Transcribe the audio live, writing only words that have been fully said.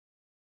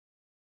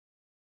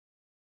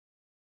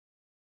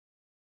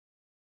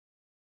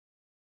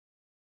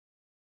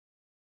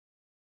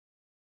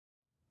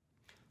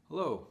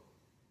Hello,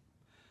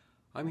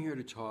 I'm here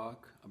to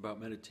talk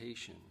about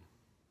meditation.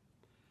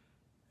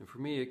 And for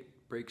me,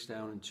 it breaks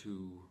down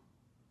into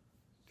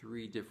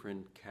three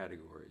different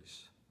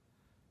categories: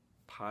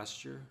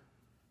 posture,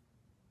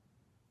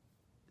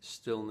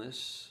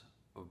 stillness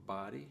of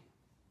body,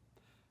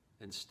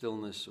 and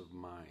stillness of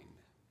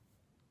mind.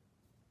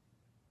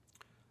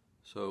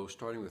 So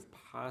starting with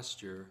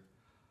posture,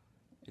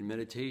 in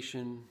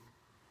meditation,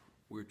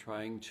 we're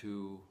trying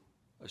to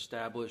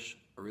establish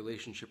a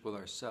relationship with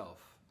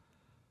ourself.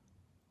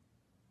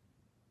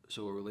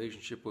 So a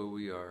relationship where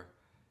we are,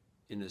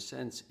 in a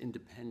sense,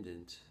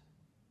 independent.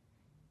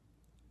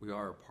 We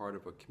are a part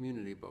of a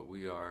community, but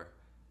we are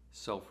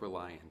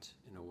self-reliant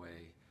in a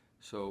way.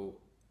 So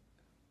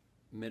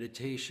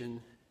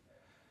meditation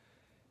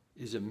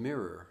is a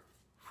mirror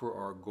for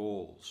our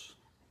goals.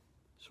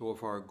 So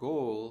if our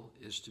goal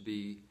is to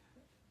be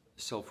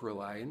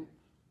self-reliant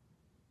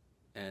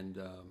and,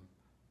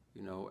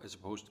 as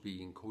opposed to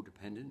being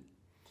codependent,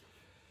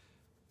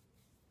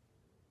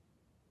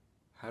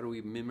 how do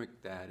we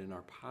mimic that in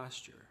our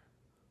posture?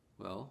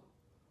 Well,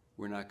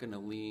 we're not going to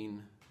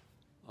lean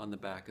on the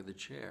back of the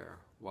chair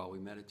while we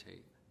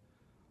meditate.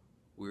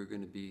 We're going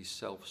to be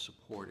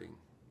self-supporting.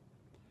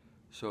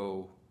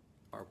 So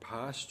our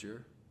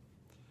posture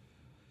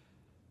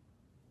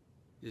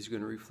is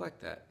going to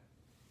reflect that.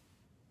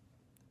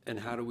 And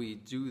how do we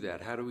do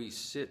that? How do we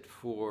sit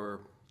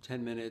for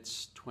 10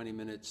 minutes, 20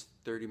 minutes,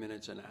 30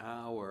 minutes, an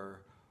hour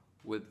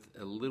with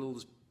a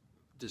little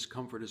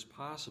discomfort as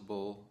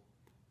possible,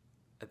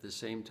 at the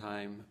same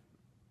time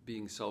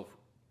being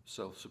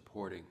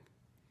self-supporting?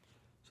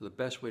 So the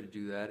best way to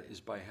do that is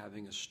by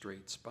having a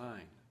straight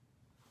spine.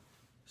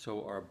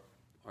 So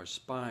our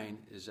spine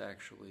is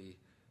actually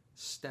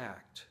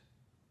stacked.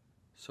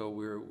 So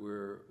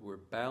we're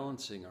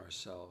balancing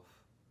ourselves.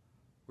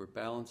 We're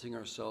balancing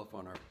ourselves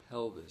on our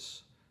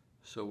pelvis.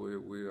 So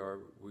we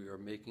are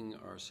making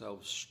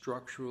ourselves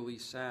structurally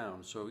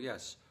sound. So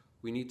yes,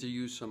 we need to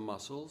use some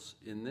muscles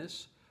in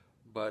this,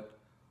 but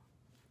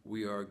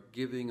we are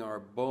giving our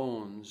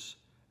bones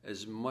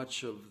as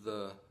much of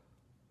the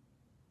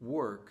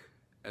work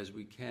as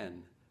we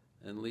can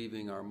and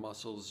leaving our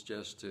muscles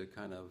just to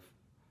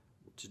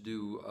to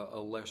do a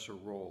lesser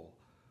role.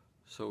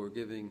 So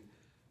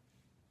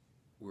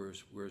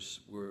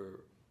we're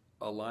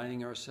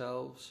aligning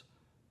ourselves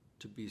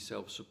to be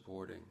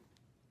self-supporting.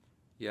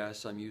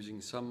 Yes, I'm using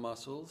some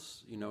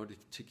muscles,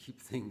 to keep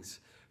things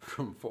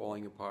from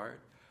falling apart,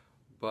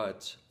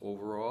 but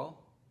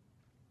overall,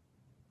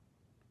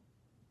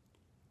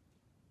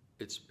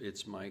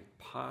 it's my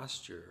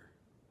posture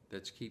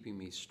that's keeping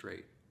me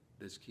straight,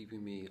 that's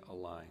keeping me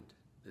aligned,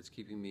 that's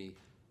keeping me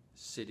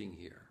sitting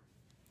here.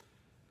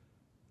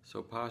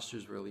 So posture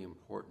is really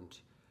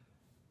important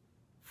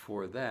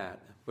for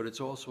that, but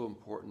it's also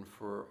important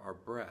for our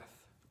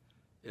breath.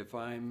 If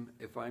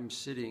I'm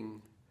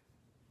sitting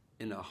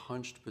in a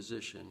hunched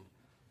position,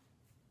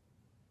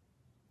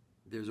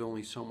 there's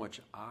only so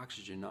much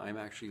oxygen. I'm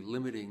actually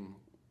limiting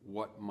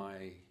what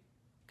my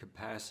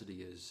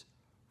capacity is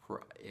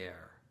for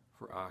air,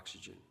 for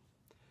oxygen.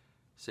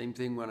 Same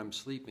thing when I'm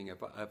sleeping.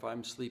 If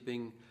I'm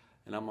sleeping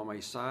and I'm on my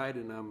side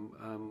and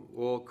I'm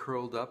all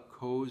curled up,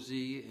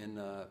 cozy in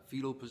a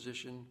fetal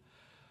position,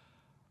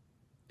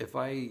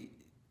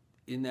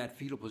 in that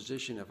fetal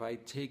position, if I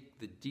take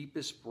the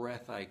deepest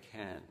breath I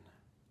can,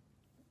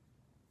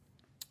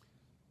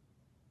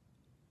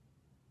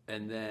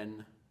 and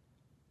then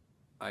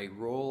I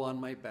roll on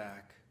my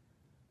back,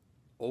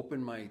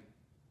 open my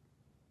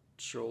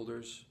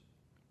shoulders,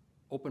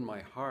 open my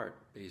heart,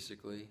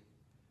 basically,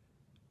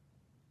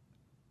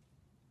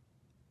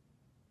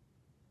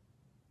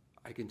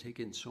 I can take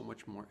in so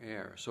much more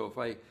air. So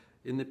if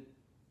in the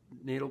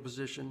natal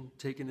position,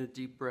 take in a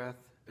deep breath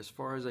as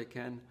far as I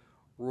can,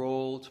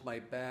 roll to my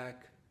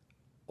back,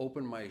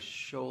 open my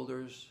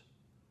shoulders,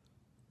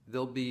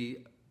 there'll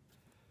be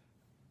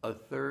a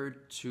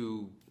third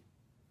to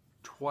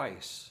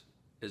twice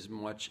as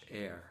much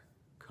air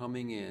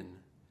coming in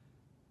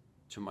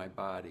to my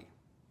body.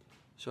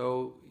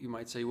 So you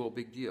might say, well,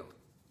 big deal.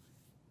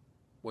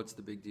 What's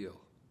the big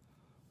deal?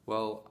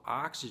 Well,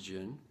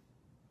 oxygen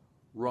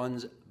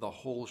runs the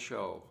whole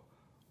show.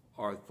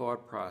 Our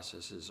thought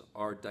processes,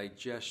 our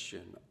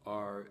digestion,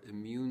 our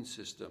immune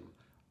system,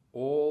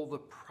 all the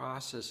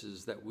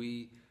processes that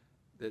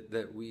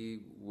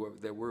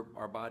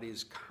our body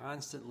is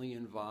constantly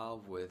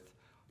involved with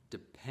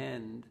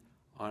depend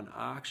on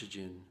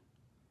oxygen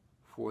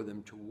for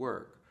them to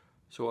work.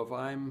 So if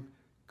I'm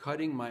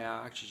cutting my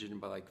oxygen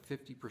by like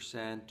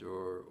 50%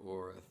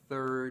 or a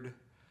third,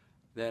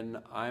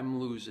 then I'm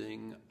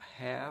losing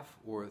half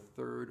or a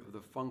third of the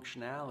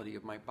functionality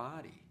of my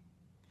body.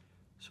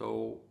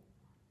 So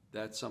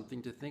that's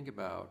something to think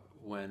about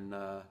when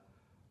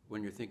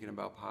you're thinking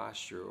about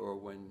posture, or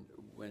when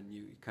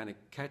you kind of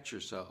catch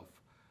yourself.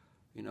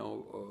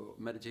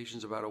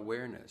 Meditation's about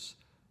awareness.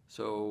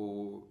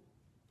 So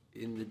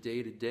in the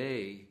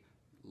day-to-day,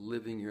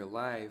 living your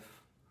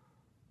life,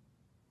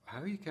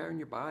 how are you carrying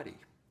your body?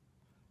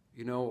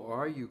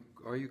 Are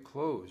you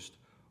closed?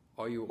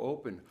 Are you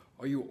open?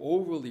 Are you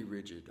overly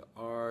rigid?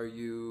 Are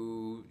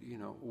you,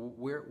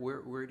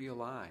 where do you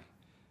lie?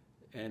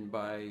 And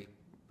by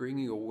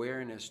bringing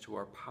awareness to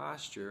our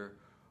posture,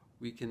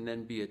 we can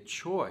then be a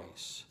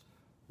choice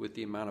with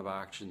the amount of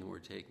oxygen that we're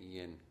taking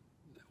in,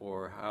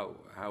 or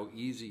how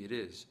easy it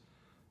is,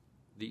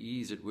 the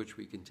ease at which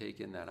we can take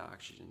in that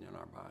oxygen in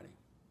our body.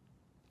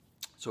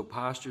 So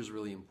posture is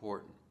really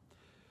important,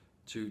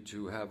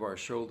 to have our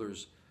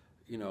shoulders,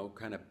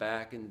 kind of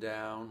back and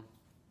down.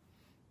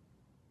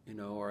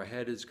 Our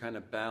head is kind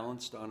of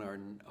balanced on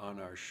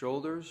our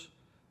shoulders,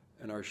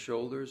 and our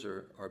shoulders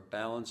are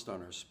balanced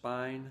on our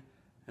spine,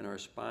 and our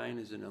spine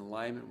is in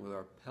alignment with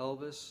our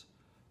pelvis.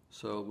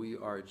 So we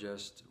are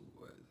just,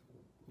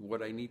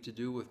 what I need to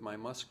do with my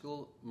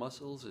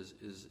muscles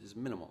is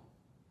minimal,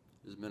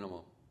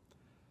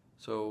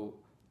 So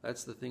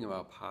that's the thing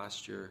about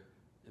posture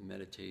and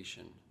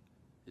meditation.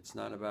 It's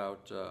not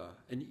about,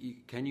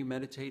 can you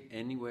meditate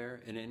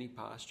anywhere in any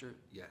posture?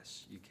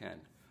 Yes, you can.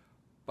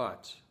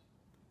 But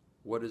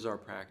what is our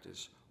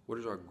practice? What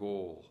is our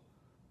goal?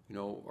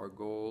 Our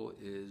goal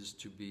is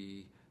to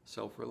be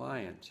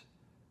self-reliant,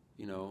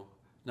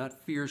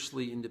 not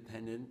fiercely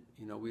independent.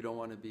 We don't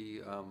want to be,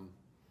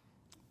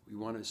 we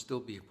want to still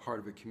be a part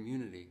of a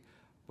community,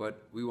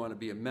 but we want to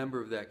be a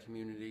member of that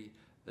community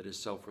that is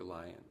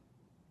self-reliant.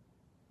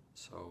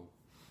 So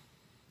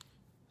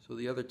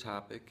the other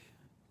topic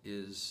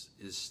is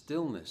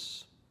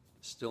stillness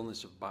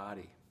of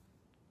body.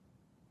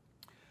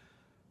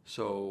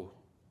 So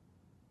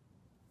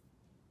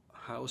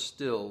how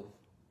still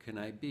can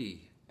I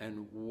be,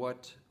 and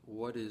what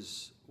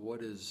is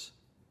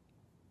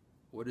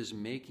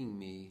making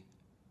me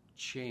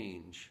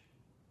change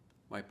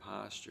my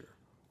posture?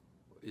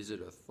 Is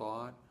it a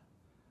thought?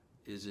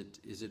 Is it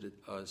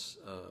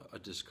a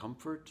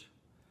discomfort?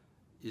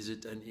 Is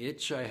it an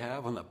itch I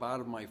have on the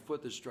bottom of my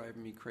foot that's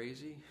driving me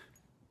crazy?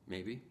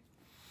 Maybe.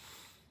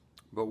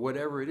 But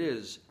whatever it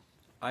is,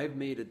 I've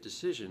made a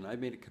decision, I've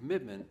made a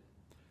commitment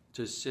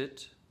to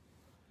sit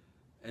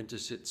and to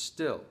sit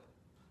still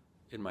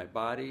in my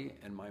body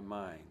and my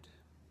mind.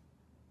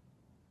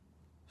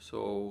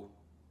 So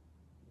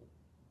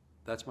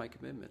that's my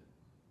commitment.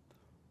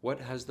 What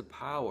has the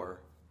power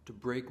to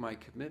break my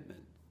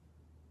commitment?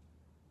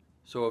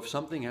 So if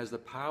something has the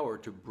power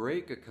to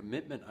break a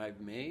commitment I've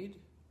made,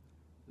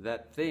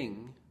 that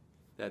thing,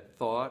 that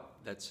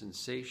thought, that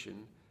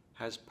sensation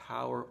has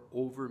power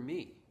over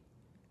me.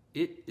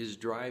 It is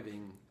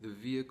driving the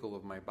vehicle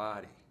of my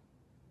body.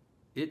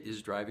 It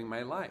is driving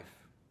my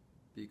life,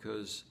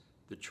 because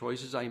the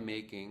choices I'm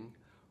making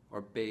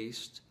are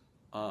based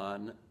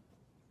on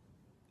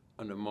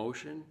an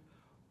emotion,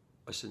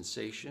 a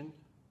sensation,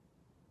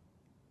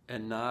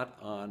 and not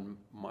on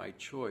my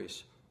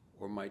choice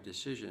or my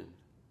decision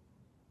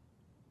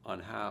on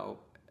how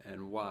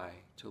and why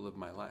to live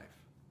my life.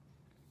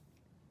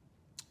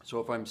 So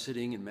if I'm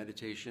sitting in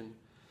meditation,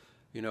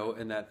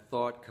 and that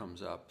thought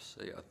comes up,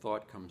 say a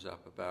thought comes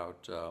up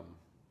about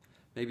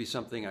maybe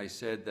something I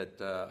said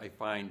that I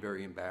find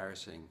very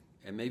embarrassing,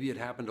 and maybe it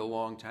happened a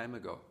long time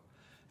ago.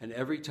 And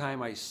every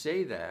time I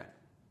say that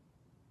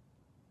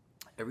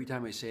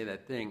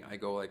thing, I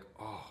go like,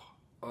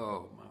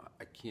 oh,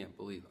 I can't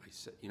believe I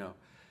said,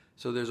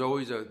 So there's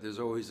always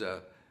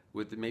a,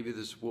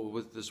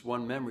 with this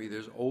one memory,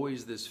 there's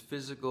always this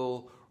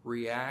physical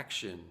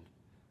reaction,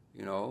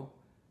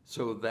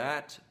 So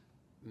that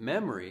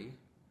memory,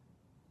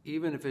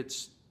 even if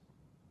it's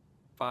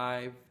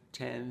 5,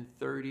 10,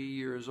 30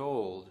 years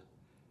old,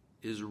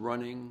 is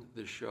running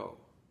the show.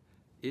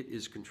 It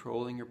is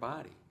controlling your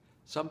body.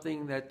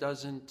 Something that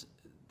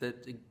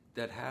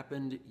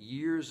happened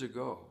years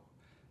ago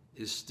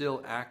is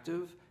still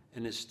active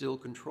and is still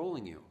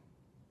controlling you.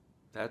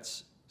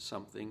 That's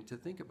something to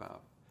think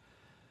about.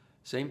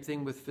 Same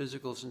thing with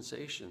physical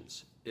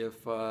sensations.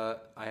 If I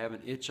have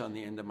an itch on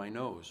the end of my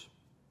nose,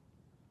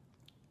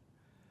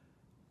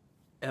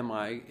 am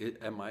I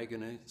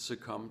going to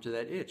succumb to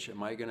that itch?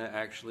 Am I going to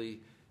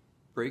actually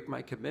break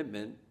my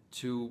commitment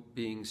to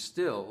being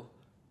still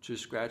to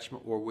scratch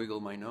or wiggle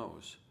my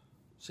nose?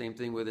 Same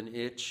thing with an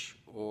itch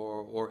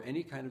or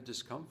any kind of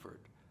discomfort.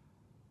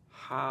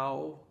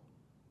 How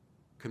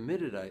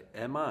committed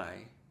am I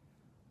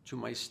to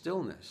my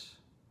stillness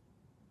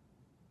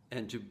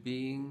and to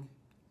being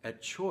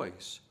at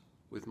choice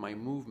with my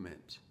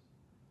movement,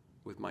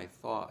 with my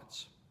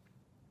thoughts?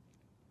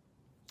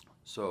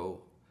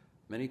 So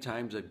many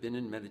times I've been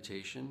in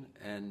meditation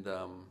and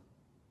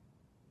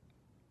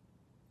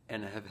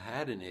have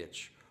had an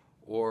itch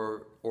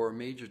or a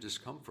major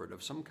discomfort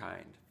of some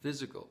kind,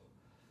 physical,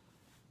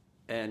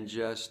 and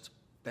just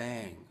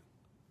bang,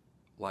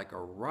 like a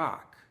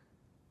rock,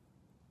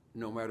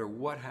 no matter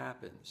what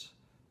happens,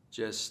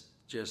 just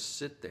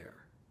sit there,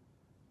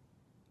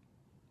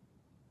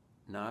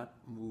 not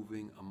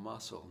moving a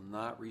muscle,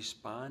 not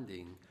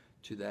responding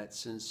to that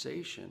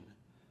sensation,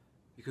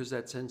 because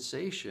that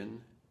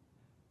sensation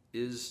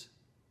is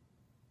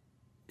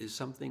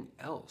something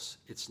else.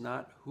 It's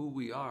not who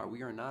we are.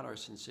 We are not our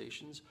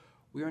sensations.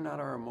 We are not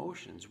our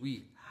emotions.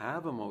 We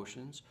have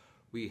emotions.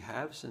 We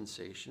have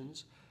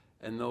sensations,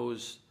 and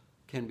those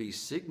can be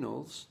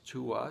signals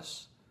to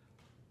us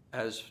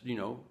as,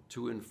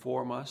 to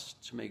inform us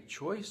to make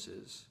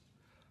choices.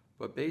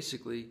 But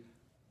basically,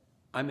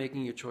 I'm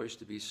making a choice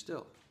to be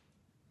still.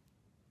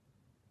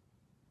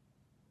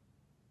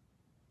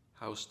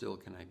 How still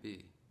can I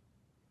be?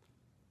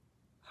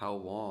 How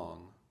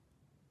long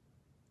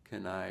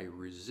can I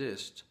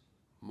resist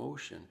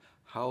motion?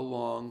 How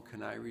long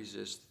can I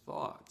resist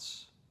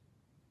thoughts?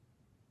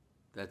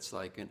 That's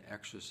like an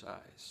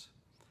exercise.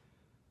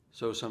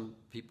 So some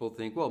people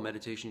think, well,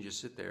 meditation, just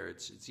sit there,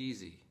 it's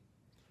easy.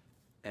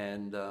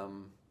 And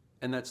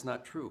that's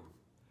not true.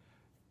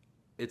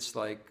 It's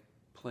like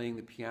playing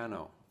the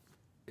piano.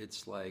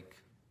 It's like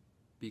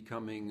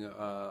becoming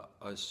a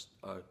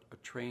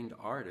trained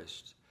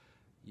artist.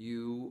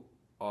 You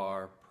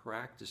are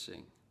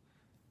practicing.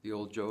 The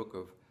old joke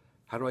of,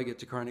 how do I get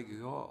to Carnegie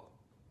Hall?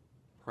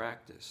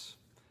 Practice.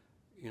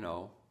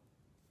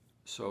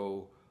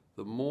 So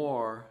the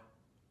more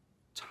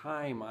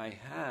time I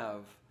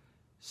have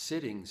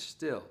sitting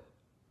still,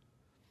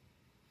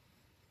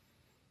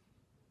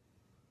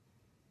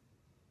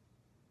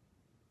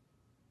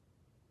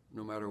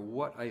 no matter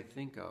what I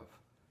think of,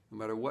 no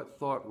matter what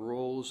thought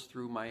rolls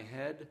through my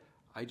head,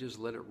 I just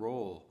let it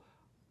roll.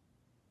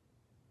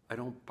 I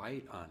don't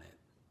bite on it.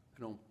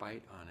 I don't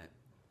bite on it.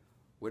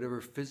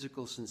 Whatever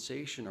physical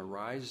sensation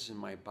arises in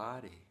my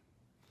body,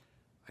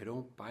 I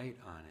don't bite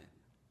on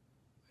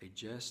it. I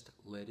just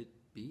let it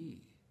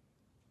be.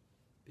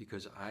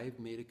 Because I've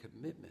made a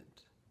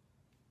commitment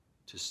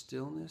to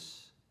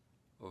stillness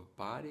of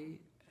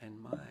body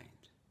and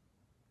mind.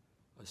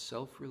 A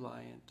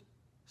self-reliant,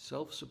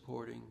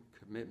 self-supporting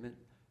commitment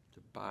to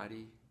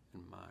body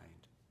and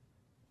mind.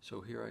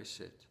 So here I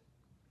sit.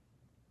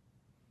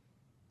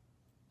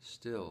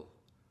 Still,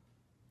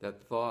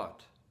 that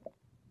thought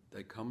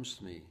that comes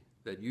to me,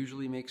 that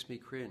usually makes me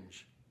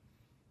cringe.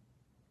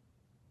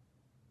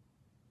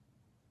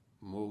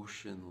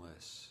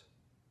 Motionless.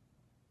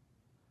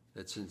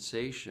 That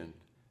sensation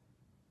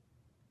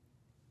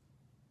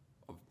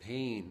of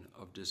pain,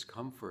 of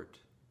discomfort,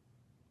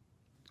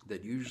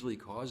 that usually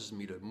causes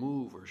me to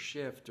move or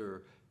shift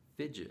or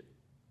fidget.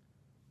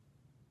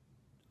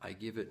 I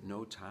give it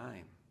no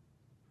time.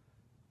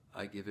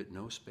 I give it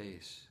no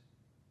space.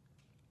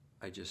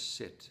 I just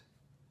sit.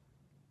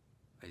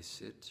 I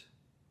sit.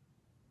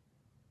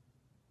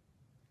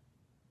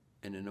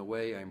 And in a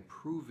way, I'm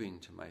proving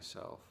to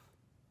myself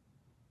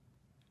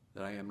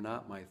that I am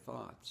not my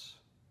thoughts.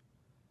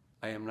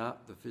 I am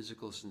not the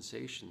physical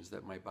sensations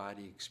that my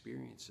body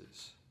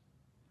experiences.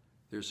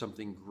 There's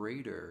something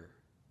greater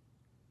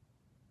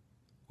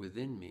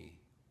within me.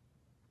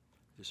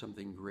 There's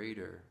something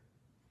greater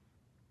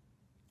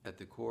at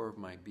the core of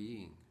my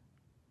being.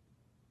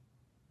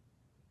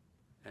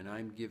 And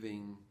I'm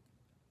giving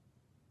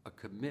a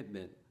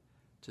commitment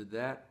to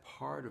that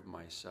part of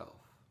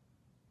myself,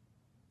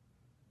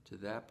 to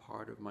that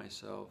part of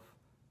myself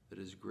that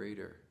is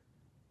greater,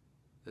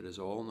 that is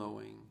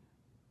all-knowing.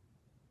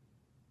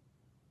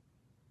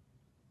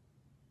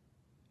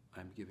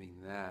 I'm giving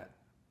that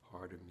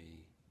part of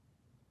me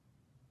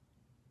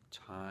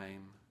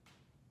time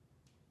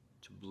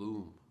to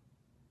bloom.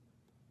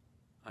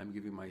 I'm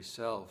giving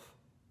myself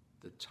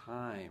the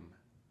time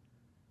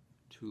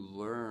to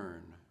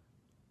learn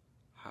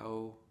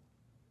how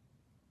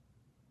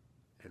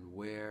and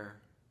where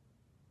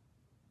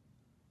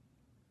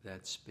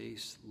that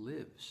space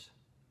lives.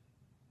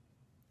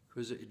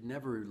 Because it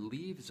never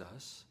leaves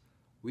us.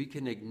 We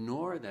can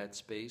ignore that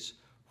space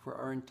for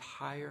our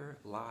entire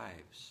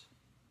lives.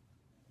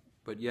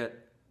 But yet,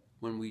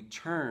 when we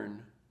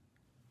turn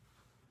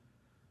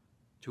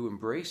to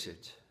embrace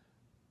it,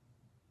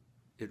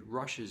 it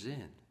rushes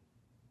in.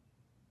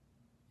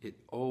 It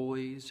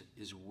always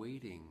is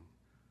waiting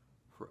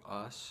for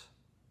us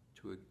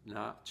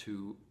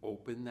to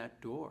open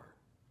that door.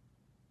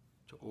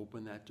 To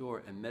open that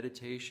door. And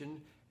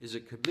meditation is a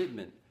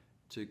commitment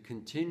to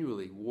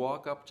continually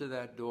walk up to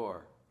that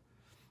door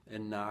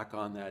and knock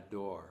on that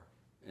door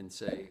and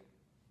say,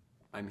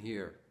 I'm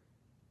here.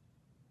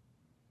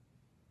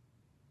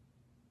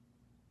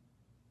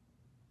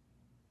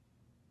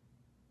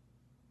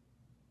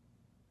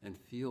 And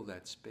feel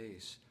that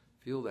space,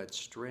 feel that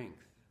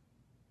strength.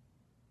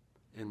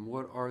 And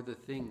what are the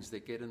things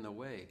that get in the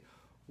way?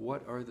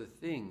 What are the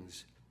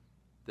things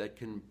that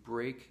can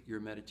break your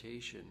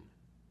meditation?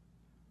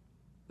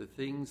 The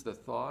things, the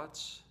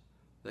thoughts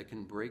that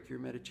can break your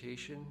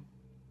meditation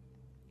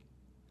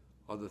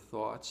are the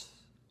thoughts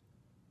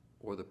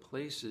or the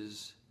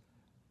places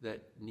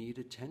that need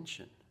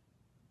attention.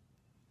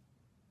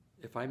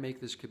 If I make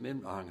this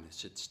commitment, I'm going to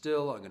sit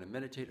still, I'm going to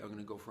meditate, I'm going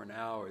to go for an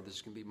hour, this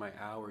is going to be my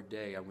hour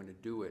day, I'm going to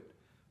do it,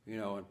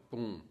 and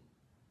boom,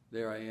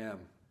 there I am.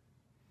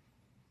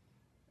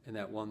 And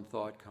that one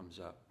thought comes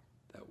up,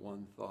 that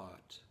one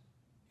thought.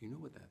 You know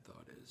what that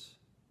thought is.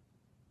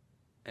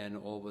 And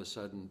all of a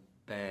sudden,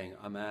 bang,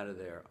 I'm out of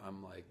there.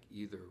 I'm like,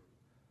 either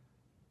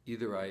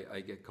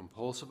I get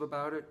compulsive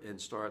about it and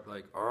start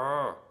like,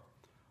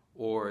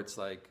 or it's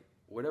like,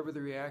 whatever the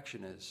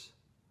reaction is,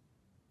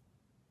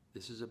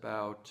 this is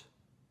about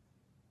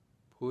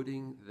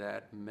putting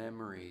that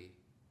memory,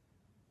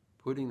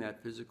 putting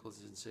that physical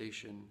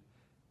sensation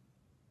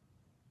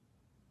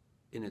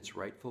in its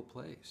rightful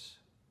place,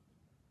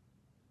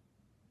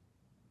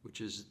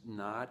 which is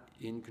not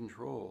in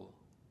control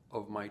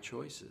of my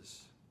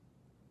choices.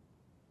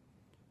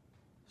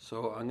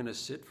 So I'm going to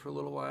sit for a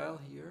little while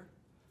here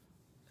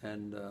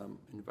and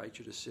invite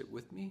you to sit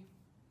with me.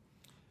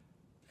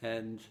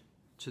 And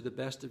to the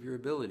best of your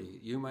ability,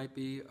 you might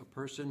be a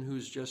person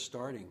who's just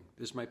starting.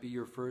 This might be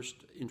your first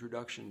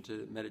introduction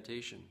to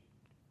meditation.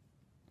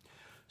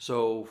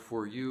 So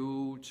for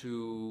you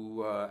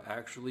to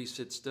actually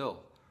sit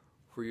still,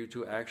 for you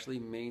to actually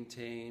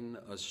maintain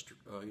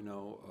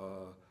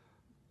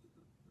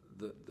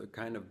the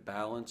kind of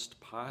balanced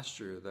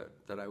posture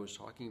that I was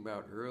talking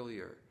about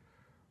earlier,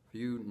 for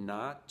you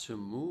not to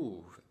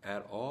move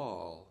at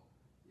all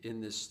in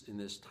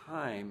this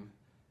time,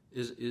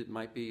 it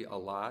might be a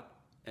lot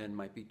and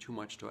might be too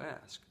much to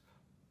ask.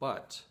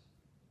 But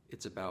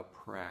it's about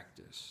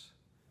practice.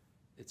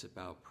 It's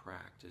about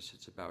practice.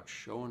 It's about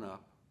showing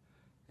up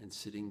and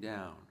sitting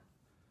down.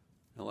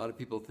 And a lot of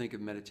people think of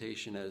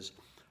meditation as,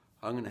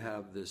 I'm going to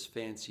have this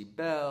fancy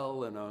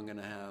bell, and I'm going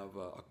to have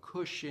a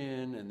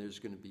cushion, and there's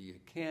going to be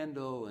a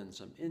candle and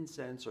some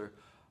incense, or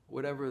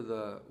whatever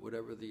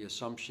the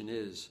assumption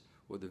is,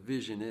 or the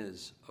vision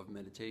is of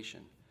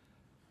meditation.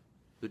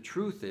 The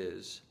truth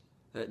is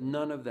that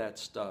none of that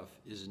stuff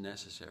is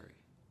necessary.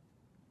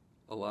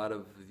 A lot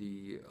of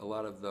the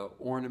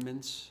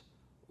ornaments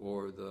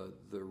or the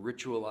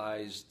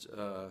ritualized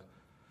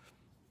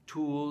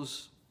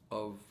tools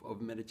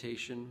of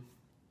meditation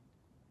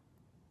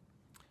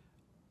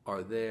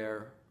are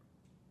there,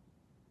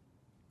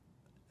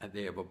 and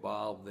they have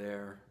evolved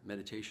there.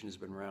 Meditation has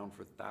been around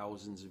for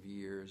thousands of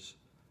years.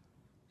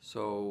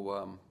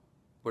 So,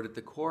 but at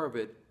the core of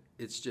it,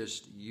 it's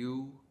just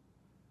you,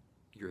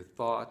 your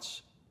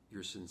thoughts,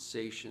 your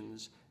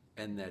sensations,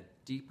 and that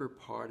deeper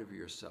part of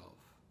yourself,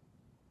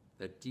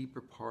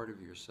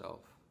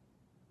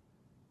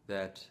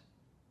 that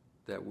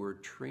we're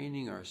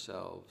training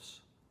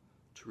ourselves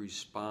to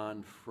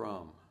respond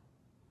from.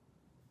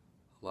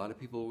 A lot of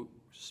people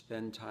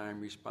spend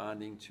time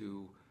responding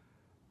to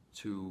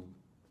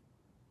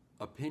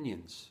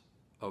opinions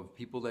of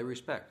people they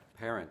respect,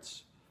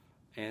 parents,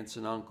 aunts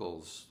and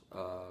uncles.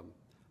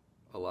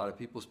 A lot of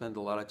people spend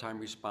a lot of time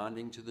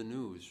responding to the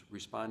news,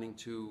 responding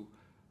to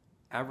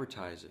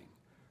advertising,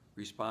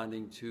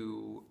 responding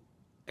to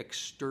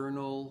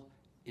external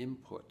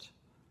input.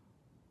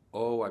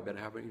 Oh, I better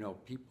have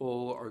it,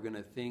 people are going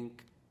to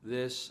think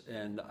this,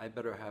 and I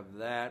better have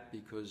that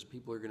because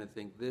people are going to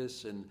think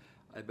this, and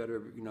I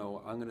better,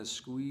 I'm going to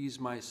squeeze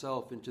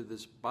myself into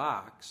this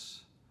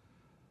box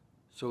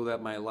so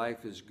that my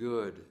life is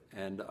good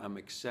and I'm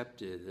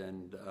accepted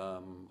and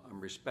I'm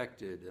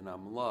respected and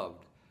I'm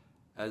loved,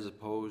 as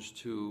opposed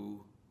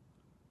to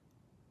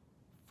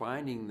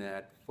finding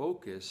that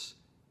focus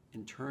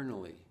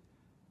internally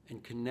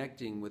and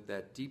connecting with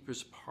that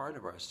deepest part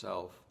of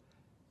ourself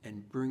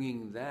and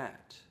bringing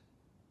that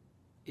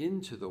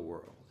into the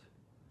world.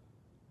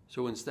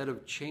 So instead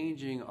of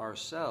changing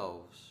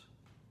ourselves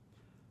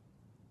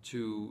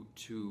to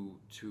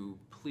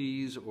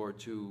please or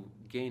to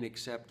gain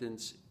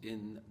acceptance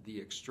in the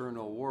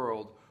external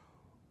world,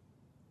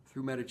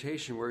 through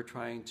meditation we're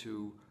trying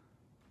to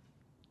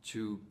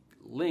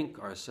link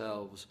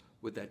ourselves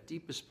with that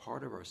deepest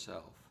part of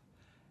ourself,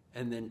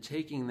 and then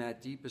taking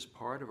that deepest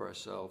part of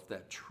ourself,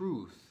 that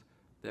truth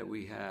that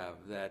we have,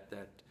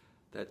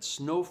 that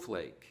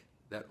snowflake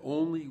that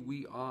only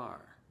we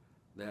are,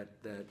 that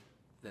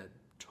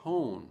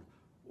tone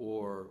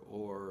or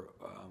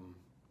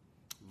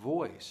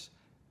voice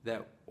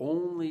that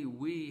only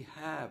we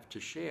have to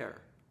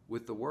share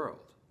with the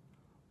world.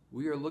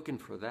 We are looking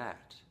for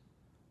that.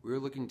 We're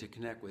looking to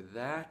connect with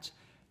that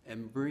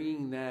and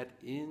bringing that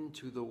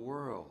into the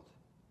world.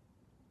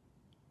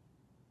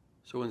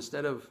 So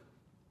instead of,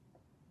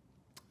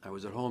 I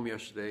was at home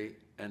yesterday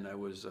and I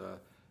was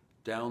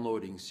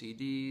downloading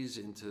CDs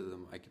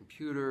into my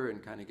computer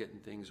and kind of getting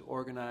things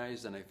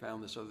organized, and I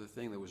found this other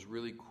thing that was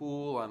really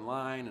cool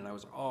online, and I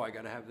was, I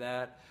got to have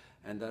that,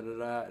 and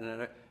da-da-da, and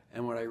da-da.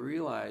 And what I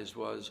realized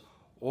was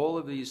all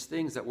of these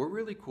things that were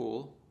really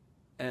cool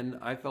and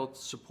I felt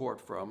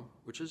support from,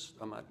 which is,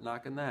 I'm not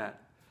knocking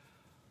that,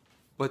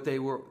 but they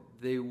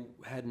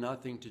had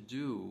nothing to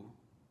do.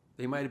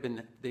 They might have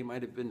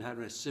been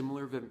having a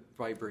similar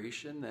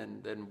vibration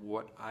than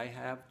what I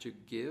have to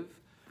give,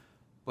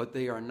 but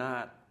they are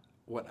not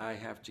what I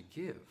have to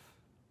give.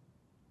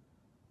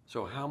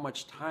 So how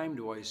much time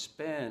do I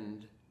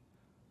spend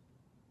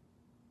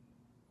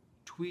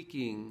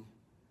tweaking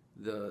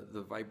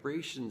the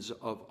vibrations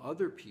of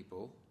other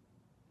people,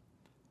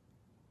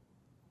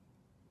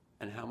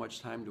 and how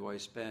much time do I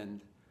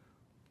spend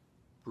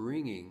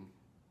bringing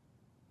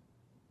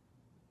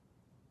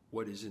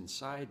what is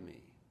inside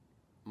me,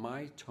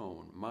 my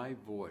tone, my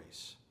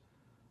voice,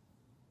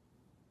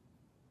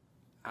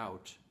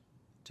 out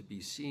to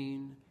be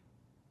seen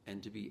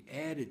and to be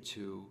added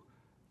to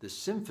the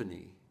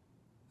symphony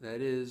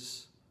that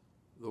is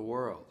the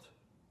world.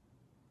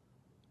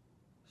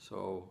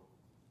 So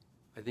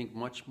I think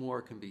much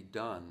more can be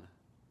done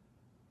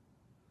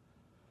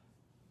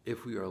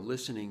if we are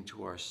listening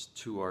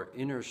to our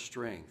inner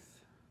strength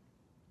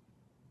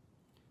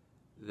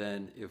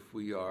than if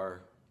we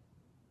are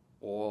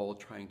all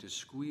trying to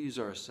squeeze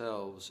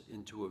ourselves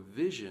into a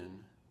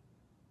vision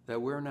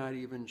that we're not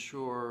even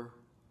sure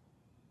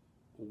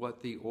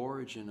what the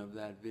origin of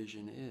that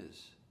vision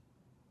is.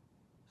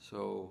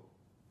 So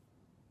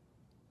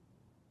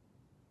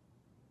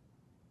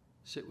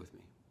sit with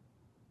me.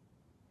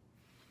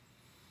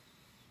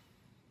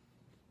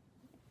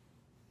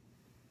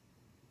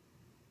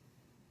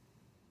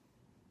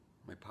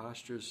 My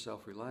posture is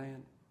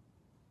self-reliant.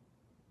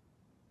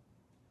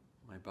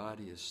 My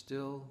body is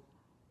still.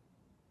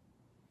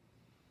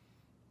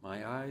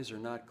 My eyes are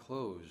not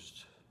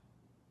closed.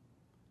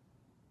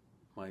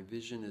 My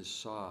vision is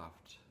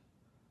soft,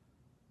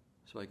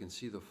 so I can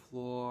see the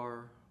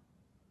floor.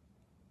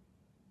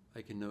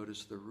 I can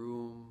notice the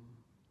room,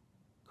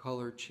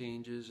 color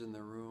changes in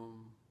the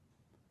room.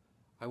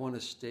 I want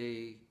to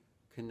stay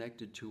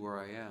connected to where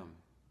I am.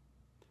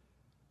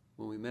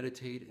 When we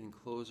meditate and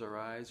close our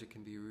eyes, it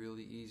can be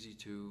really easy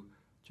to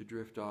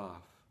drift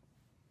off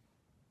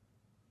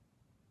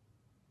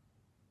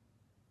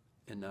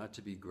and not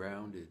to be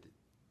grounded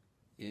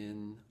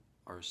in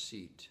our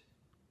seat.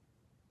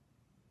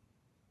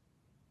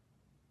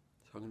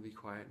 So I'm going to be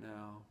quiet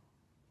now.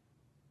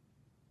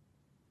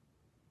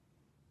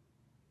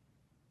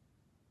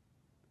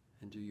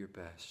 And do your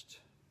best.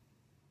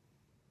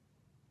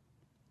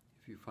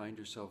 If you find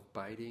yourself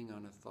biting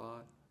on a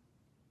thought,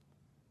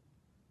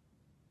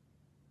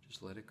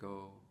 just let it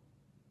go.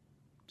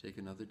 Take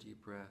another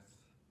deep breath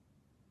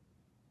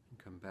and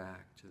come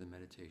back to the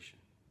meditation.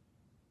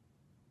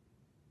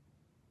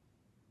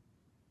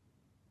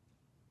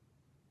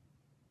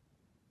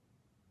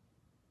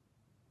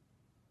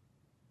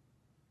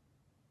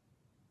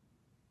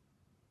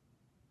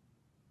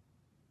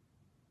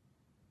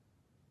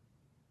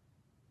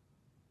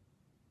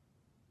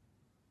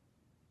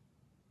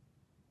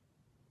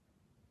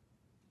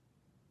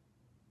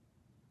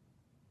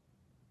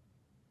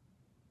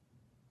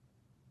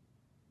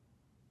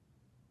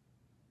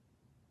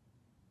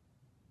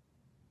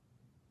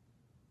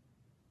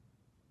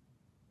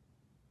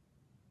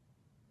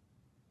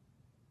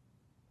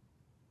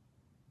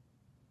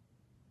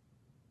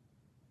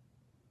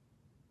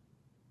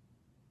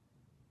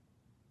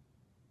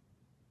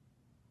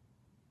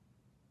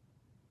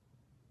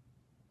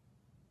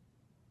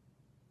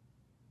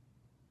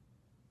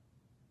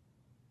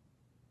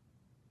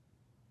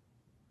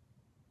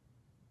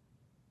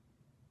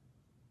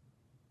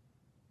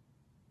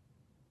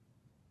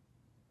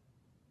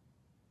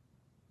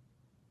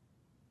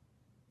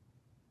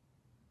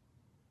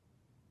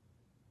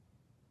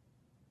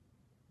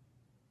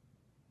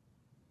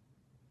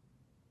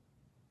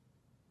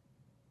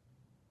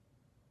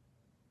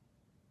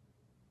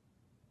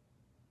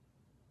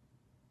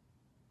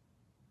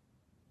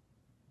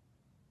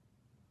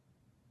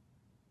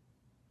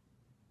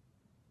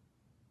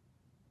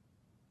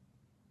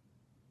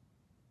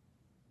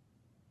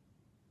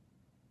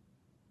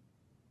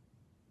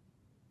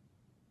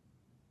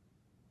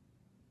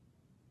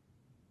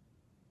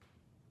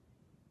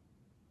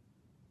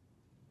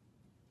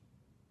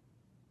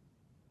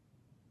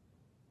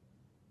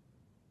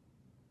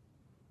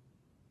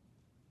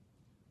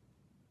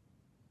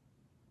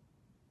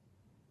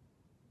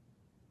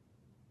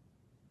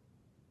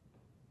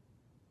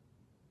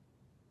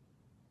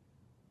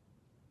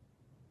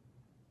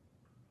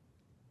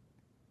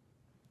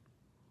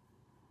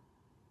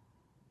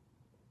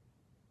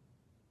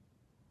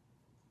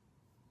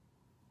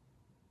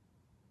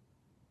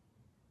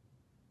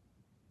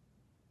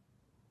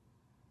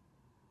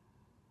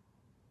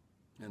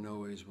 And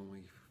always when we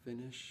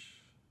finish,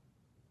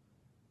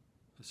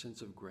 a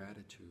sense of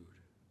gratitude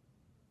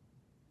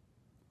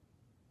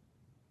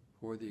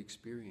for the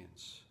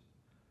experience.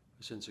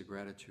 A sense of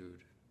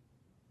gratitude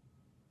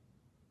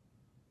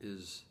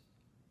is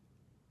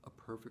a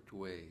perfect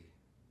way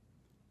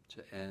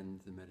to end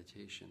the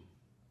meditation.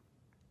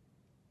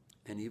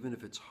 And even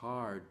if it's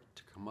hard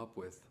to come up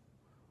with,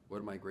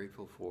 what am I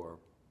grateful for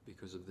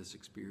because of this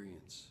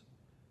experience?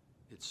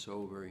 It's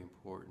so very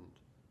important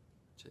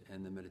to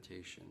end the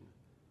meditation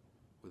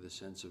with a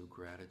sense of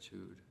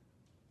gratitude.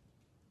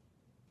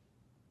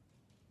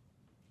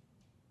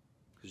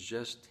 Because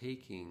just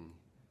taking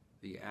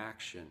the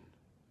action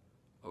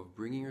of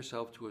bringing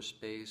yourself to a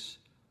space,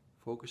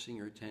 focusing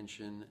your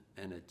attention,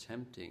 and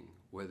attempting,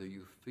 whether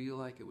you feel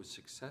like it was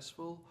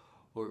successful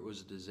or it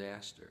was a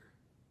disaster,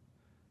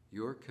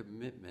 your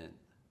commitment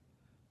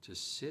to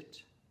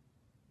sit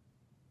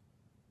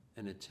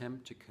and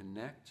attempt to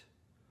connect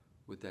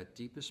with that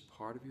deepest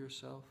part of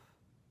yourself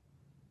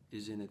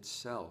is in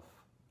itself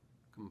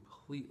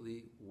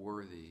completely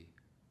worthy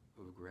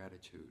of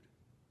gratitude.